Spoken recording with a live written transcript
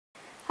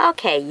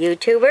Okay,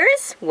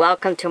 YouTubers,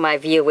 welcome to my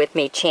View With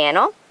Me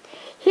channel.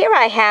 Here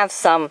I have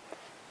some,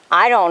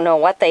 I don't know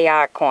what they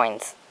are,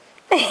 coins.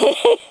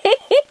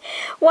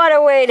 What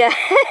a way to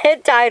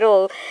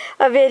title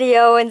a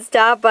video and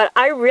stuff, but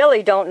I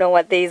really don't know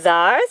what these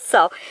are.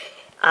 So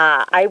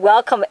I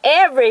welcome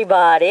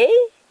everybody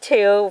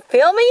to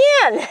fill me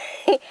in.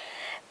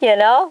 You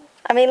know,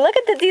 I mean, look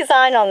at the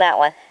design on that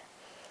one.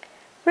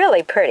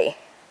 Really pretty,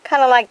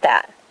 kind of like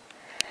that.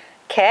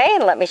 Okay,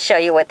 and let me show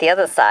you what the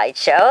other side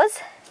shows.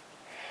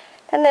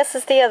 And this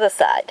is the other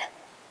side.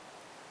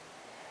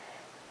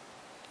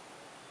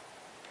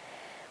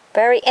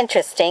 Very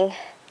interesting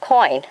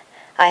coin.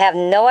 I have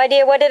no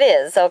idea what it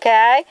is,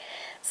 okay?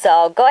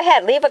 So go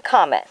ahead, leave a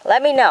comment.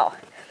 Let me know.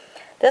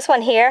 This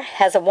one here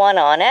has a 1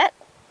 on it.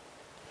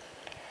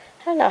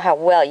 I don't know how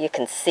well you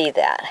can see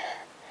that.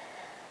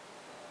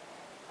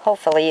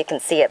 Hopefully you can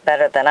see it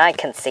better than I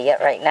can see it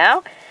right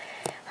now.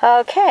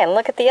 Okay, and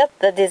look at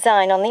the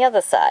design on the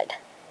other side.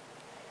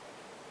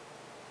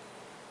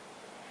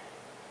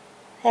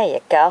 There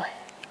you go.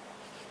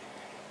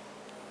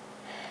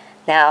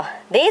 Now,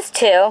 these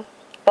two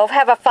both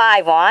have a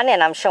 5 on,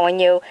 and I'm showing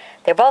you,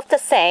 they're both the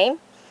same.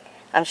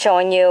 I'm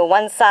showing you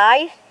one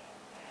side.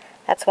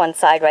 That's one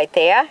side right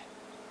there.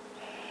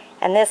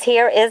 And this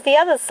here is the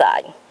other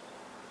side.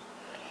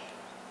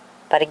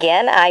 But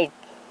again, I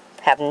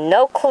have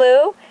no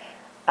clue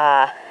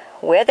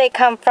where they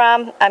come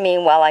from. I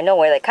mean, well, I know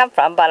where they come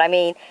from, but I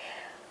mean,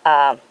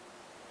 I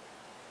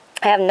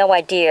have no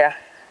idea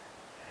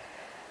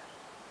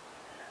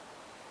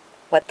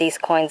what these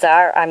coins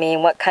are. I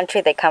mean, what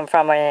country they come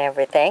from and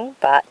everything,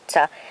 but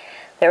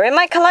they're in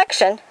my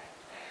collection.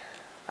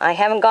 I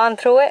haven't gone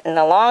through it in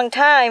a long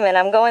time, and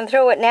I'm going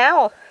through it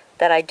now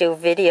that I do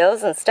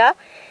videos and stuff,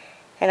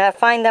 and I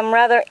find them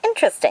rather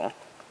interesting.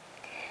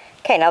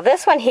 Okay, now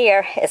this one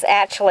here is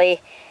actually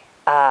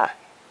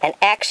an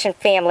Action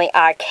Family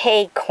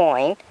arcade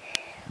coin,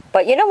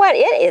 but you know what?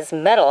 It is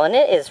metal, and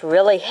it is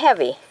really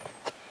heavy.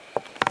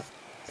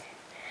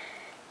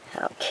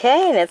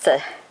 Okay, and it's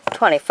a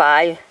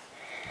 25.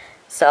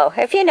 So,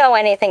 if you know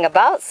anything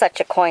about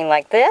such a coin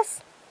like this,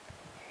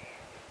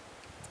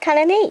 it's kind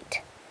of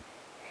neat.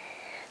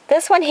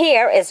 This one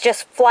here is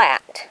just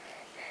flat.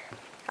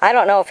 I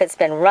don't know if it's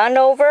been run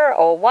over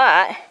or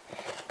what,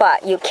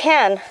 but you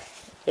can,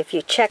 if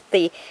you check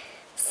the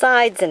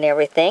sides and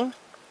everything.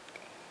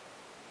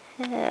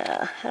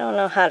 I don't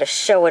know how to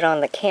show it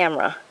on the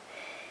camera,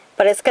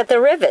 but it's got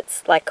the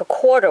rivets like a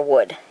quarter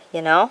would,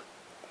 you know.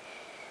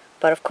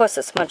 But of course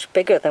it's much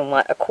bigger than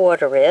what a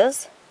quarter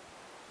is.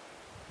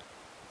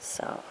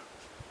 So,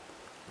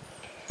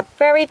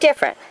 very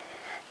different.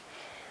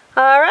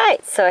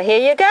 Alright, so here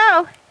you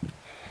go.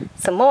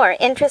 Some more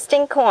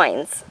interesting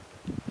coins.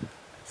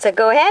 So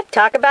go ahead,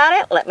 talk about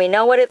it. Let me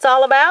know what it's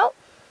all about.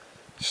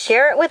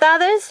 Share it with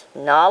others.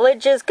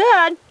 Knowledge is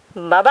good.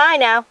 Bye-bye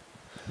now.